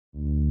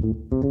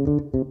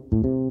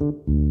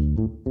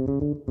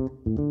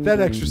That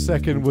extra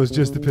second was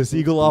just to piss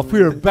Eagle off.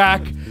 We are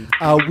back.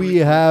 We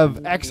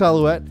have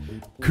ex-Alouette,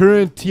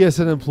 current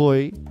TSN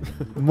employee,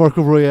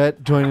 Marco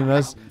Brouillette, joining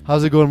us.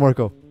 How's it going,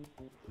 Marco?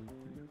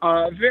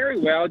 Very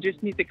well.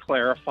 Just need to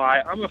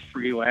clarify. I'm a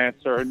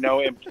freelancer,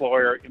 no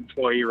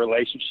employer-employee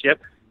relationship.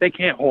 They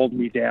can't hold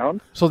me down.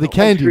 So they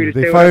canned you.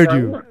 They fired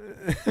you.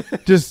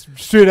 Just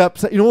straight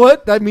up. You know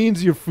what? That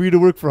means you're free to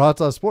work for Hot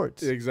Sauce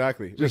Sports.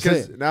 Exactly. Just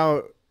because saying.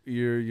 now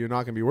you're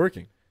not going to be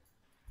working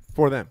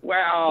for them.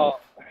 Well,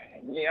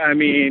 yeah, I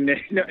mean,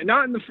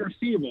 not in the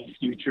foreseeable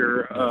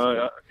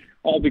future,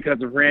 all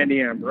because of Randy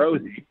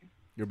Ambrosi.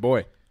 Your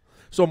boy.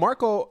 So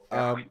Marco,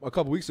 a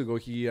couple weeks ago,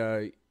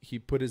 he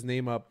put his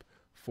name up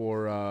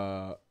for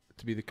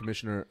to be the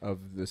commissioner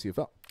of the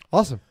CFL.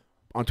 Awesome.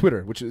 On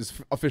Twitter, which is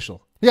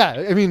official.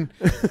 Yeah, I mean,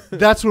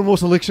 that's where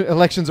most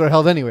elections are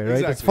held anyway, right?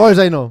 Exactly. As far as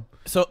I know.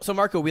 So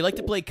Marco, we like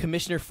to play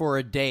commissioner for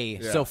a day.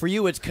 Yeah. So for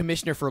you, it's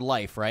commissioner for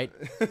life, right?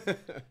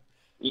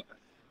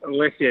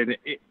 Listen,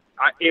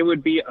 it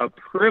would be a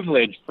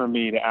privilege for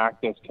me to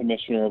act as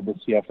commissioner of the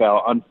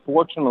CFL.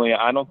 Unfortunately,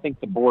 I don't think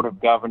the Board of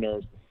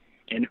Governors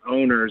and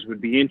owners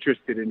would be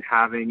interested in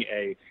having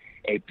a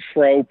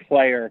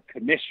pro-player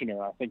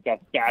commissioner. I think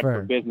that's bad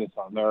for business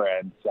on their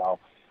end. So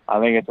I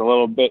think it's a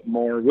little bit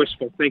more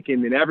wishful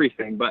thinking than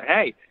everything. But,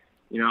 hey,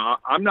 you know,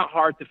 I'm not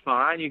hard to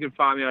find. You can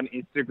find me on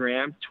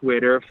Instagram,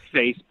 Twitter,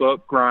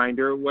 Facebook,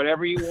 Grindr,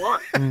 whatever you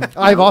want.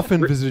 I've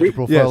often visited your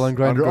profile on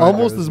Grindr,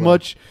 almost as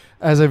much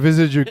as I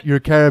visited your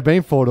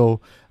Carabin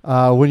photo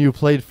when you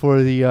played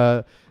for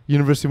the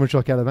University of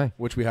Montreal Carabin.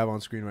 Which we have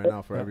on screen right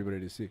now for everybody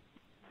to see.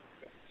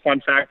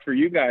 Fun fact for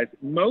you guys,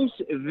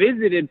 most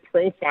visited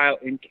profile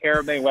in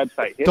Carabin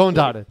website history. Don't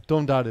doubt it.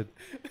 Don't doubt it.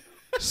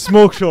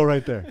 Smoke show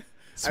right there.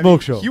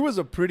 Smoke show. He was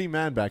a pretty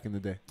man back in the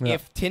day. Yeah.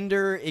 If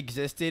Tinder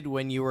existed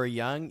when you were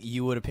young,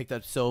 you would have picked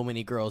up so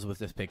many girls with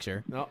this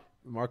picture. No,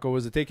 Marco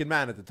was a taken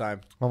man at the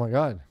time. Oh, my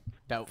God.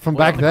 That From wasn't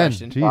back the then.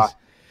 question.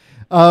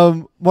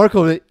 Jeez.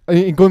 Marco,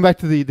 going back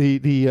to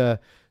the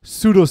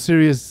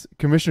pseudo-serious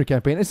commissioner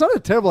campaign, it's not a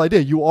terrible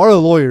idea. You are a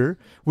lawyer,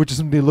 which is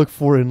something they look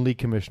for in league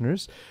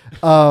commissioners.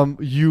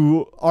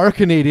 You are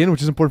Canadian,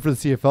 which is important for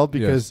the CFL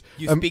because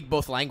You speak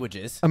both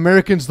languages.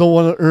 Americans don't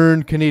want to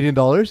earn Canadian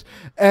dollars.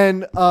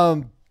 And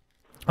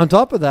on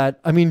top of that,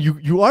 I mean,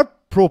 you are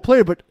pro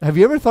player, but have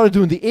you ever thought of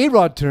doing the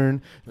A-Rod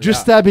turn,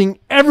 just stabbing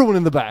everyone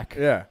in the back?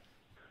 Yeah.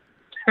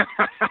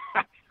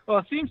 Well,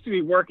 it seems to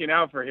be working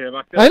out for him.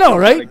 I know,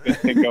 right? Like this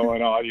thing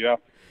going on, you know.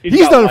 He's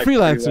got not a life to do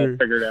that, freelancer.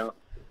 Figured out.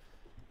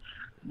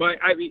 But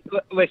I mean,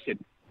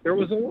 listen, there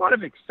was a lot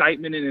of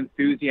excitement and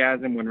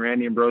enthusiasm when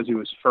Randy Ambrosi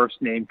was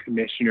first named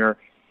commissioner,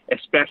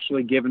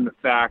 especially given the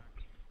fact,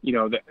 you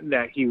know,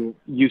 that he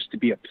used to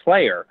be a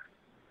player.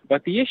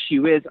 But the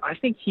issue is, I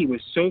think he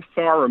was so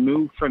far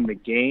removed from the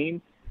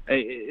game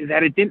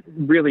that it didn't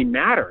really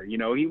matter. You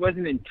know, he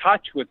wasn't in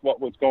touch with what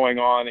was going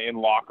on in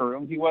locker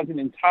rooms. He wasn't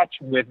in touch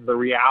with the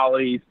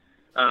realities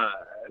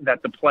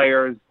that the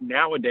players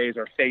nowadays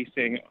are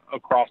facing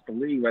across the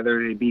league,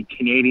 whether they be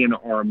Canadian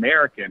or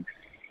American.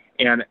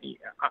 And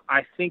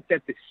I think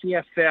that the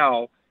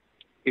CFL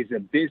is a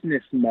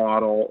business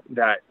model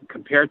that,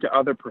 compared to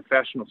other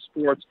professional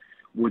sports,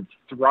 would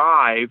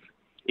thrive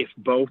if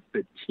both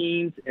the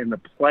teams and the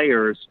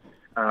players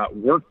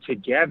work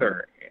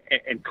together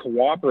and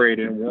cooperate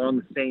and we're on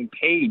the same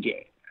page,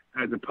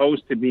 as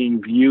opposed to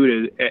being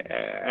viewed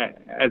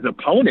as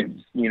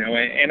opponents, you know.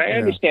 And I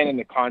understand in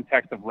the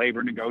context of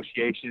labor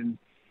negotiations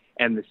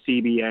and the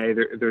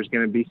CBA, there's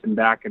going to be some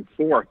back and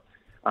forth.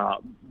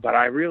 But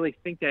I really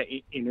think that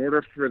in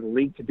order for the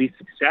league to be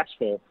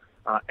successful,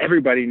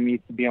 everybody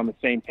needs to be on the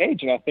same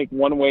page. And I think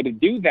one way to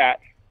do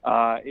that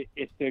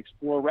is to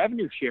explore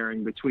revenue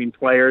sharing between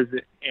players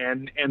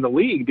and the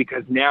league,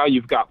 because now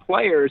you've got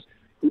players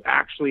who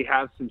actually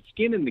have some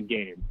skin in the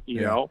game,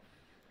 you know.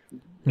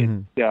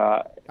 Mm-hmm.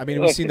 I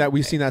mean,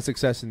 we've seen that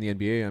success in the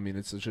NBA. I mean,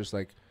 it's just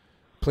like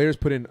players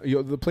put in.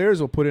 The players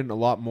will put in a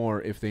lot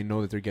more if they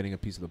know that they're getting a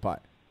piece of the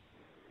pie.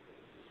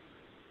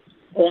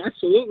 Oh,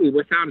 absolutely,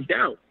 without a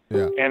doubt.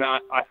 Yeah. And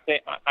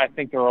I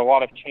think there are a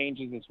lot of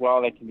changes as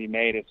well that can be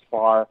made as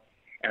far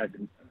as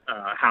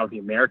how the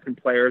American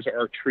players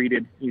are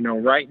treated. You know,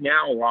 right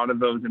now, a lot of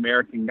those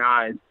American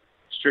guys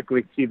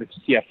strictly see the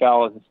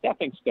CFL as a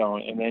stepping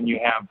stone, and then you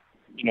have,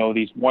 you know,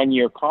 these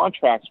one-year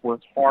contracts where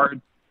it's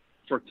hard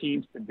for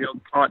teams to build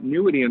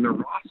continuity in their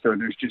roster.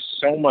 There's just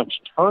so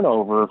much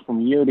turnover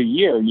from year to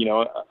year. You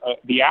know,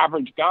 the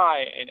average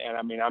guy, and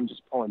I mean, I'm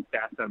just pulling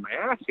stats out of my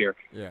ass here,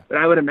 but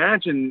I would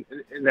imagine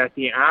that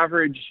the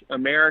average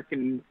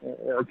American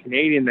or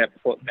Canadian that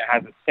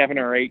has a 7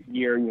 or 8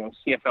 year, you know,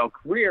 CFL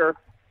career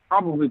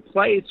probably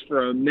plays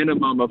for a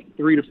minimum of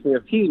 3 to 4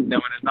 teams. Now,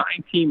 in a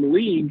 9-team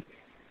league,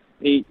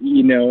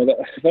 you know,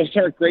 those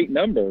aren't great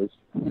numbers.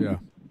 Yeah.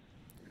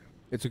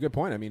 It's a good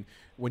point. I mean,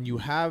 when you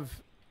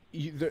have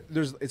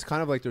it's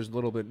kind of like there's a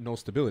little bit no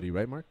stability,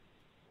 right, Mark?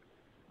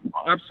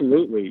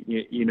 Absolutely.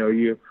 You know,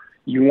 you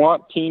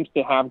want teams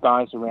to have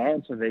guys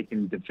around so they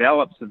can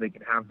develop, so they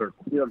can have their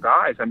clear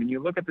guys. I mean,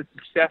 you look at the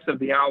success of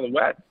the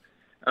Alouettes.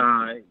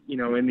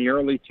 in the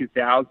early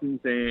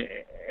 2000s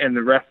and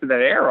the rest of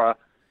that era,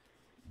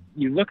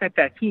 you look at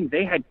that team,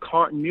 they had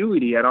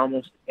continuity at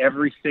almost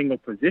every single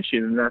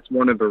position, and that's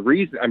one of the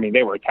reasons. I mean,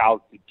 they were a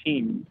talented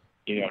team,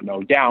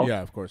 no doubt.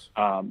 Yeah, of course.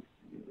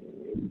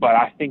 But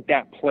I think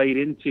that played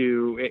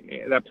into it,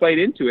 and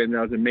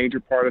that was a major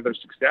part of their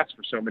success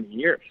for so many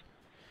years.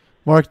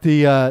 Mark,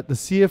 the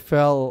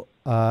CFL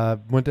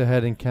went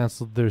ahead and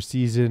canceled their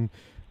season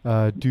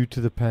due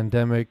to the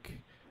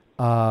pandemic.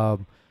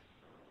 Do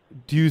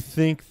you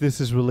think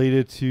this is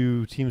related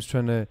to teams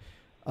trying to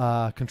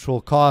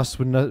control costs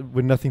with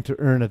nothing to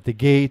earn at the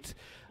gate?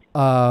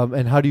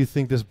 And how do you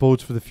think this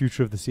bodes for the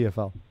future of the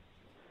CFL?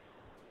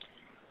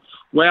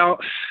 Well,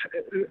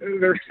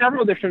 there are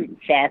several different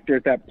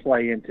factors that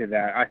play into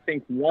that. I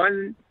think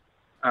one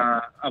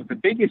of the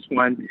biggest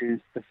ones is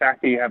the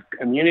fact that you have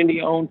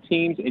community-owned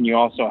teams and you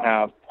also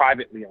have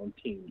privately owned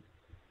teams.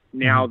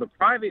 Now, the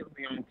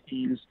privately owned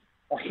teams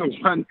are the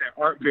ones that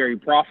aren't very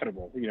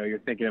profitable. You're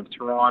thinking of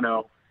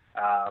Toronto,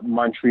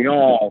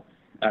 Montreal,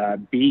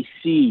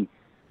 BC.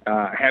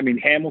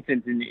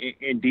 Hamilton's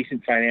in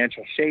decent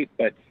financial shape,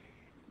 but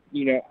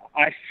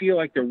I feel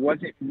like there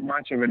wasn't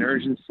much of an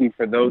urgency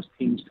for those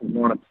teams to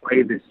want to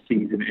play this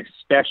season,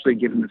 especially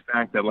given the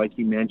fact that, like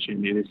you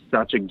mentioned, it is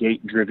such a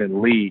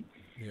gate-driven league.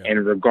 Yeah.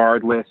 And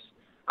regardless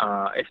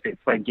if they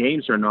play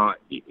games or not,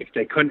 if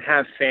they couldn't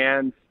have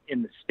fans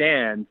in the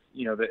stands,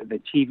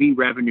 the TV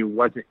revenue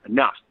wasn't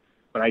enough.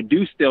 But I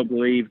do still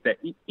believe that,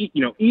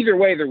 either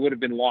way there would have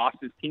been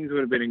losses. Teams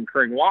would have been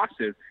incurring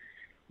losses.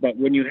 But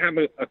when you have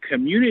a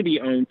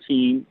community-owned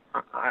team,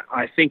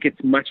 I think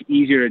it's much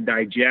easier to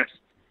digest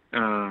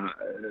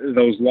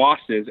those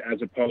losses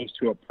as opposed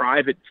to a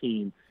private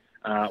team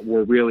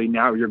where really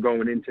now you're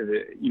going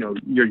into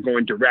you're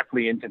going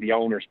directly into the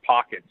owner's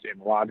pockets.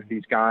 And a lot of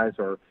these guys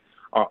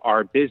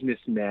are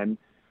businessmen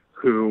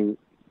who,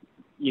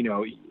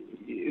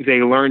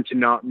 they learn to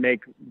not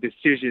make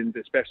decisions,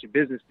 especially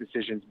business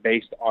decisions,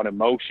 based on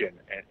emotion.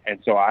 And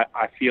so I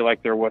feel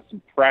like there was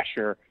some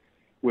pressure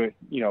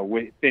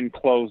within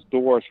closed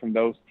doors from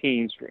those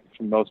teams,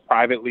 from those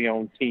privately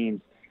owned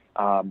teams,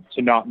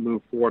 to not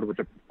move forward with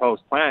the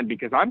proposed plan,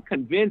 because I'm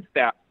convinced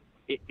that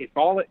if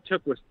all it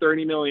took was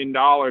 $30 million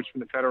from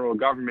the federal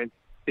government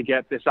to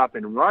get this up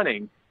and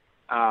running,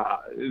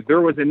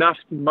 there was enough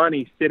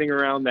money sitting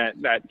around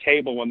that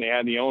table when they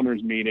had the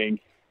owners meeting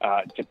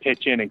to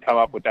pitch in and come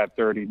up with that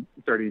 $30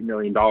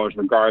 million,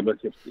 regardless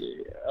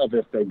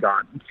if they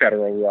got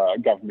federal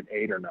government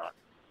aid or not.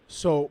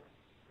 So,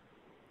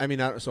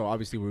 so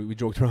obviously we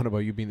joked around about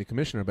you being the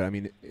commissioner, but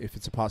if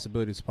it's a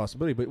possibility, it's a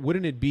possibility. But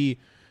wouldn't it be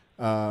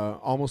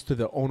almost to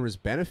the owner's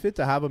benefit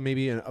to have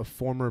maybe a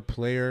former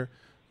player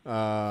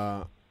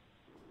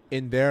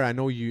in there? I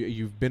know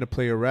you've been a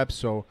player rep,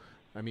 so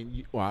are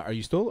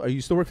you still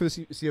working for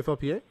the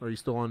CFLPA? Or are you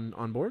still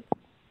on board?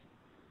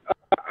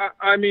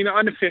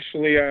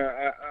 Unofficially,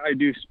 I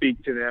do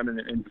speak to them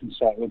and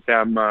consult with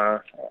them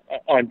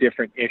on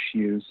different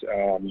issues,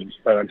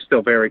 but I'm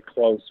still very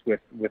close with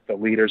the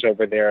leaders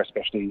over there,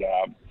 especially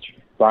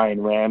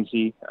Brian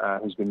Ramsey,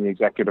 who's been the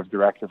executive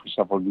director for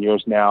several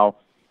years now.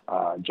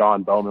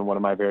 John Bowman, one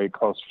of my very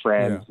close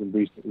friends, and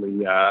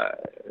recently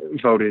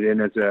voted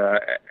in as a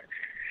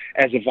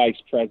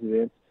vice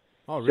president.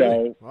 Oh,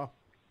 really? So, wow.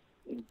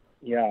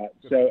 Yeah.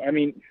 So,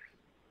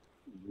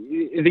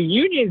 the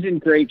union's in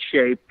great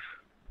shape.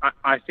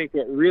 I think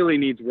what really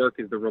needs work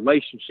is the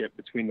relationship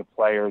between the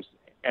players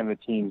and the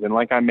teams. And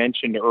like I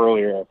mentioned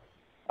earlier,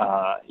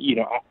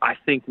 I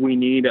think we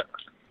need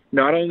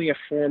not only a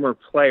former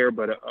player,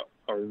 but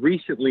a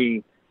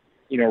recently,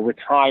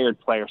 retired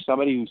player,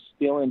 somebody who's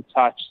still in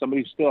touch,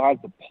 somebody who still has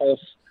the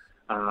pulse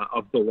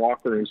of the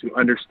locker rooms, who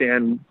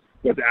understand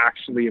what's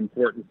actually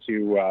important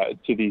to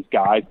these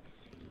guys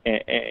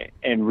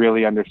and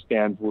really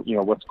understand,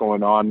 what's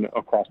going on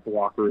across the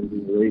locker rooms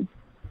in the league.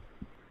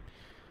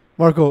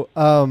 Marco,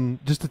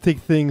 just to take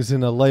things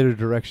in a lighter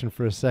direction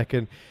for a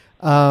second,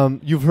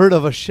 you've heard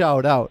of a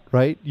shout out,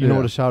 right? You know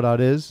what a shout out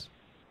is?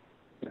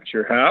 I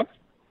sure have.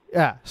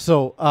 Yeah.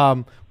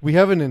 So we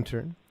have an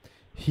intern.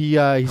 He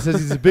says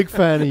he's a big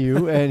fan of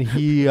you, and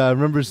he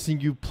remembers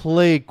seeing you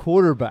play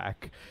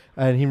quarterback,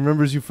 and he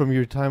remembers you from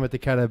your time at the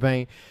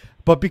Carabin.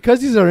 But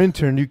because he's our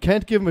intern, you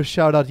can't give him a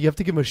shout out. You have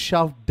to give him a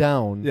shout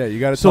down. Yeah, you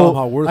got to tell him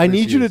how worthless I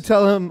need you to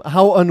tell him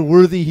how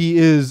unworthy he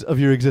is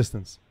of your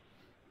existence.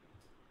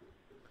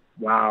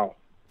 Wow.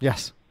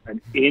 Yes.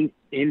 An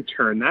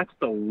intern. That's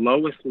the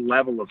lowest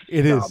level of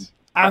It scum. is.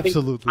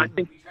 Absolutely.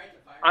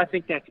 I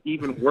think that's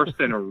even worse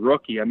than a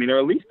rookie. Or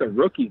at least the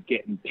rookie's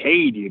getting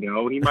paid, He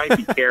might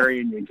be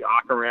carrying your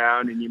jock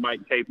around, and you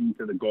might tape him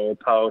to the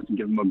goalpost and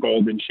give him a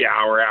golden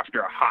shower after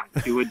a hot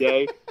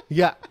two-a-day.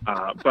 Yeah.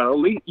 But at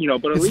least,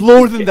 it's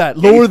lower than that.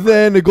 Lower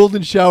than a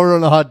golden shower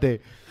on a hot day.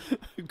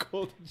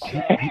 Golden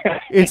shower.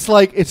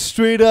 It's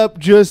straight up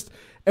just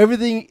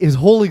everything, his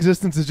whole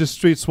existence is just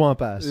straight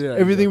swamp ass. Yeah,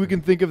 Everything we exactly.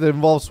 can think of that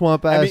involves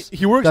swamp ass. I mean,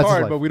 he works that's his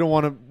hard, life. but we don't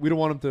want him. We don't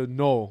want him to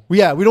know. We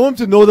don't want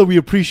him to know that we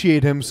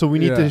appreciate him, so we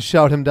need Yeah. to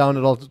shout him down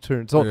at all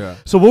turns. So, Yeah.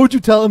 so what would you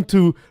tell him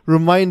to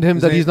remind him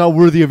His that name- he's not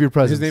worthy of your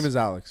presence? His name is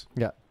Alex.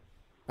 Yeah.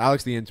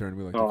 Alex the intern.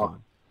 We like to call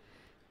him.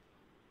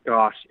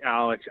 Gosh,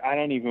 Alex, I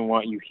don't even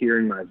want you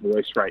hearing my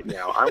voice right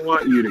now. I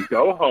want you to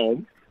go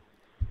home.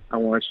 I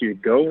want you to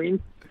go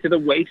into the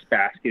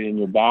wastebasket in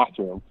your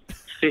bathroom,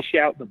 fish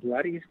out the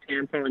bloodiest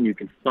tampon you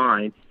can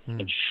find,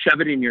 and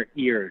shove it in your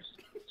ears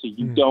so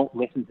you don't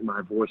listen to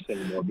my voice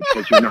anymore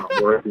because you're not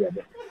worthy of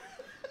it.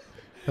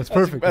 That's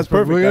perfect. That's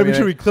perfect. We're I gonna make mean,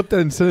 sure we clip that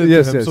and send it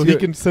Yes, to him yes, so he yeah.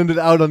 can send it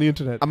out on the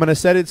internet. I'm gonna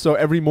set it so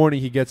every morning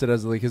he gets it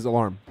as like his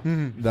alarm.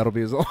 Mhm. That'll be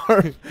his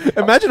alarm.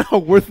 Imagine how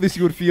worthless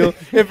you would feel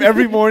if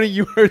every morning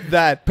you heard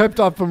that. Pep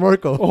talk for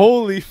Marco.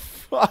 Holy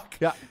fuck!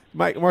 Yeah.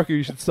 Marco,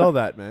 you should sell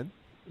that, man.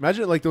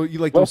 Imagine like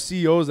those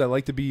CEOs that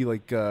like to be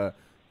like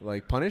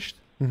punished.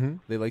 Mm-hmm.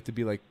 They like to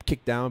be like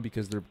kicked down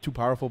because they're too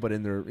powerful, but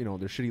in their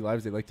their shitty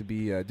lives they like to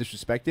be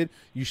disrespected.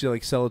 You should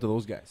like sell it to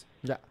those guys.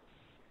 Yeah.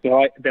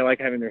 They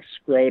like having their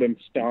scrotum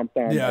stomped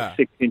on Yeah.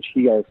 by 6-inch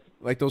heels.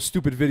 Like those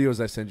stupid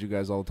videos I send you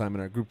guys all the time in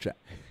our group chat.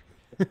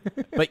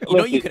 But you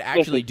know what you Listen, could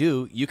actually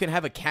do? You can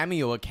have a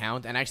Cameo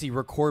account and actually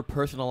record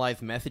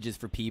personalized messages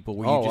for people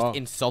where Oh, you just wow.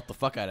 insult the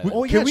fuck out of them.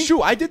 Oh Can yeah, we-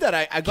 true. I did that.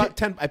 I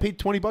got I paid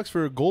 $20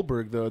 for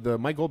Goldberg, the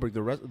Mike Goldberg, the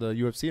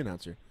UFC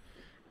announcer.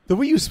 The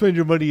way you spend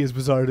your money is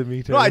bizarre to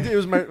me. No, I did. It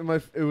was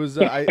my. It was.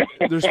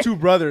 There's two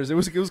brothers. It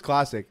was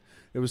classic.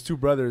 It was two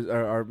brothers.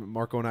 Our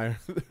Marco and I.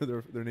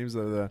 their names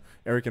are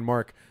Eric and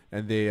Mark,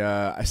 and they.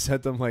 I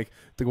sent them like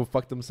to go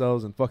fuck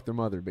themselves and fuck their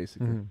mother,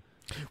 basically. Mhm.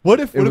 What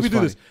if was we do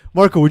funny. this,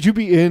 Marco? Would you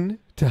be in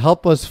to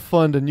help us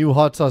fund a new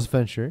hot sauce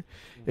venture?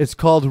 It's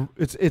called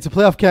it's a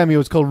playoff cameo.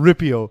 It's called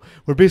Ripio,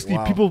 where basically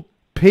Wow. people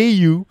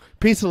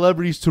pay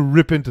celebrities to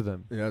rip into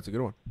them. Yeah, that's a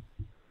good one.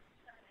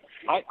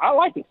 I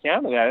like the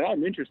sound of that.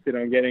 I'm interested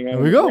on getting on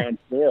There we the go. ground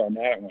floor on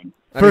that one.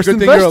 First good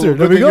thing you're investor,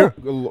 there we good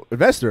thing you're a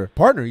investor,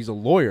 partner. He's a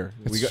lawyer.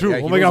 It's got- true. yeah,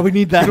 he Oh my knows- God, we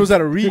need that. He knows how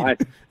to read. I,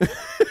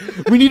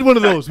 We need one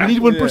of those. We need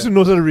one Yeah. person who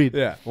knows how to read.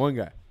 Yeah, one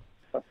guy.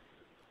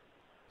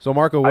 So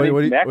Marco, I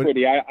what, need what, some do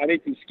you- equity. I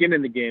need some skin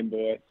in the game,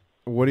 boy.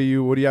 what do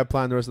you have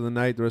planned the rest of the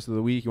night, the rest of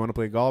the week? You want to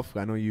play golf?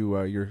 I know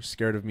you're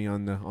scared of me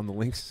on the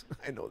links.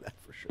 I know that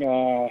for sure.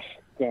 Oh,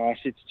 gosh,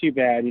 it's too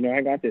bad.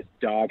 I got this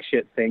dog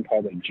shit thing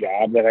called a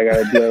job that I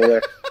got to deal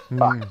with.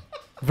 Mm.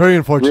 Very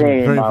unfortunate.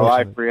 Ruining Very my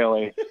life,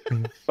 unfortunate.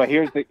 really. But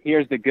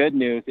here's the good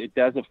news. It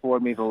does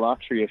afford me the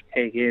luxury of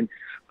taking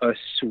a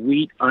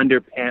sweet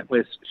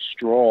underpantless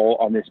stroll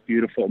on this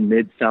beautiful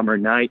midsummer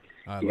night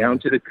I love down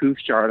it. to the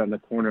Couche-Tard on the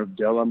corner of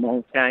De La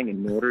Montagne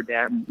and Notre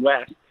Dame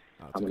West.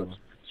 Oh, that's a I'm good going one.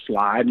 to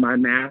slide my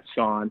mask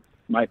on.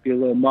 Might be a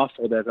little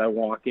muffled as I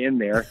walk in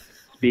there.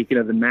 Speaking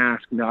of the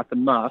mask, not the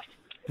muff.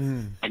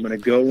 Mm. I'm going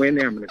to go in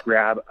there. I'm going to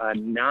grab a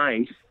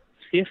nice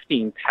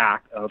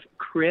 15-pack of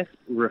crisp,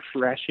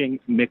 refreshing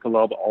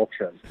Michelob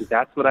Ultras. 'Cause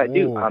that's what I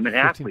do. Oh, I'm an 15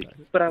 athlete,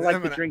 but I like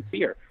I'm to an- drink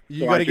beer.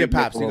 You So got I to get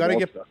drink Pabst. You Michelob got to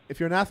get. Ultra. If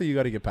you're an athlete, you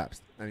got to get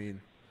Pabst. I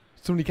mean,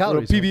 So many well,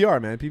 calories. man.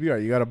 PBR, man,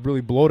 PBR. You got to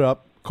really bloat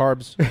up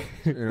carbs.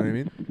 You know what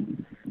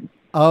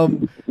I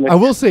mean? I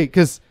will say,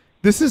 because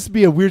this is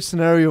be a weird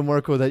scenario,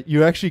 Marco, that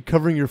you're actually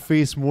covering your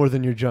face more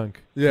than your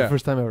junk. For Yeah. the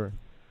first time ever.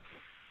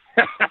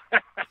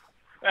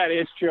 That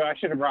is true. I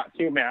should have brought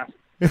two masks.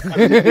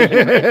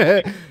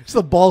 It's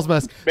a balls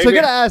mask. So I Maybe-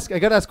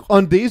 gotta ask.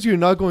 On days you're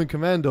not going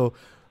commando,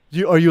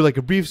 are you like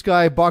a briefs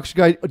guy, boxer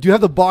guy? Do you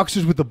have the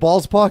boxers with the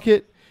balls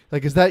pocket?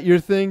 Like, is that your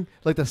thing?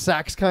 Like the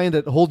sax kind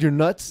that hold your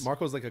nuts?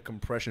 Marco's like a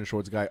compression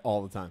shorts guy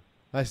all the time.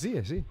 I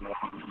see.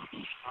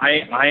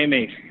 I am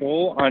a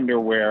full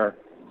underwear,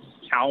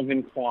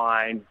 Calvin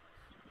Klein,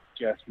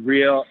 just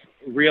real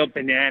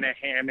banana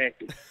hammock,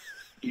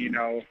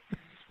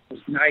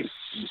 just nice,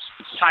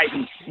 tight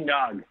and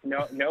snug.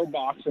 No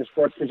boxer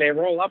shorts because they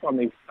roll up on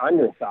the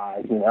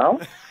underside,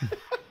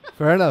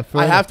 Fair enough.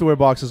 I have to wear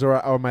boxes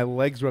or my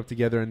legs rub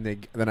together and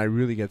then I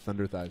really get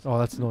thunder thighs. Oh,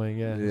 that's annoying.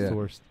 Yeah, Yeah. it's the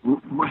worst.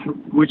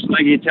 Which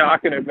leg you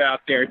talking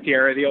about there,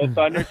 Tara? The old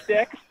thunder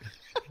stick?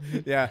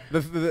 Yeah,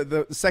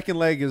 the second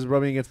leg is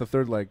rubbing against the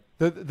third leg.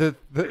 The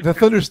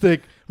thunder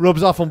stick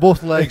rubs off on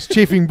both legs,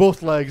 chafing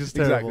both legs. It's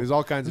terrible. Exactly. There's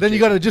all kinds of. Then you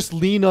shit. gotta just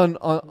lean on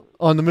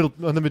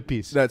the mid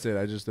piece That's it.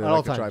 I just At like all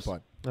a times.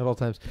 tripod. at all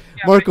times.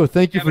 Yeah, Marco, but-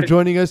 thank you yeah, for but-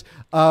 joining us.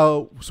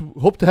 So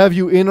hope to have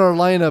you in our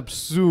lineup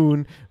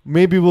soon.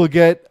 Maybe we'll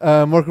get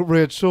Marco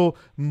Brouillette Show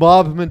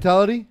Mob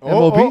Mentality.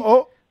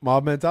 MOB.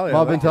 Mob mentality.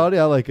 Mob Mentality.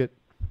 I like it.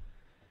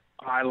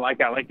 I like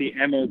the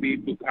MOB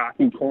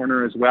Bukkake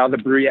corner as well, the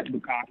Brouillette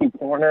Bukkake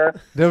corner.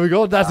 There we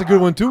go. That's a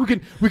good one too.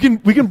 We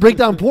can break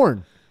down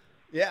porn.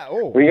 Yeah.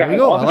 Oh. We got we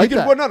go. I a like we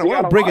that. Well, no, We we got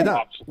don't a break it lot down. of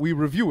options. We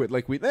review it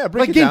like break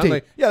Like it game down.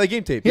 tape. Like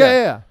game tape.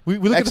 Yeah. We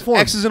look at the form.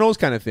 X's and O's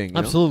kind of thing. You know?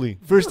 Absolutely.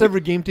 First ever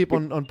game tape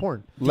on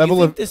porn. Do Level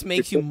you think of this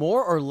makes you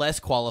more or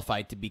less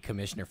qualified to be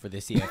commissioner for the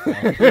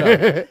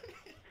CFL?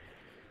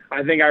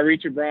 I think I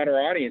reach a broader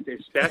audience,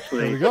 especially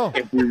There we go.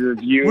 if we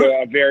review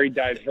a very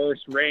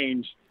diverse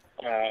range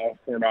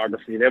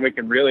pornography. Then we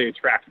can really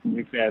attract some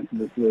new fans in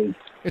this league.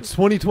 It's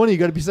 2020. You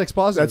got to be sex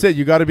positive. That's it.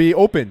 You got to be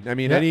open. I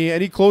mean,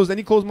 any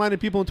closed-minded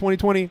people in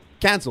 2020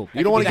 canceled.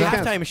 You don't want to the get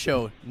canceled. halftime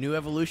show. New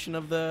evolution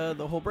of the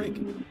whole break.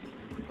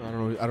 I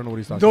don't know what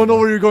he's talking. Don't about. know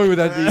where you're going with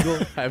that,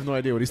 Eagle. I have no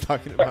idea what he's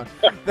talking about.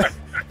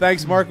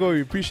 Thanks, Marco.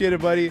 We appreciate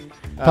it, buddy.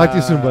 Talk to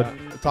you soon, bud.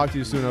 Talk to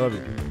you soon. I love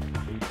you.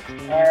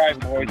 All right,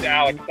 boys.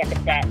 Alex, suck a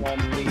fat one.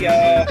 See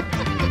ya.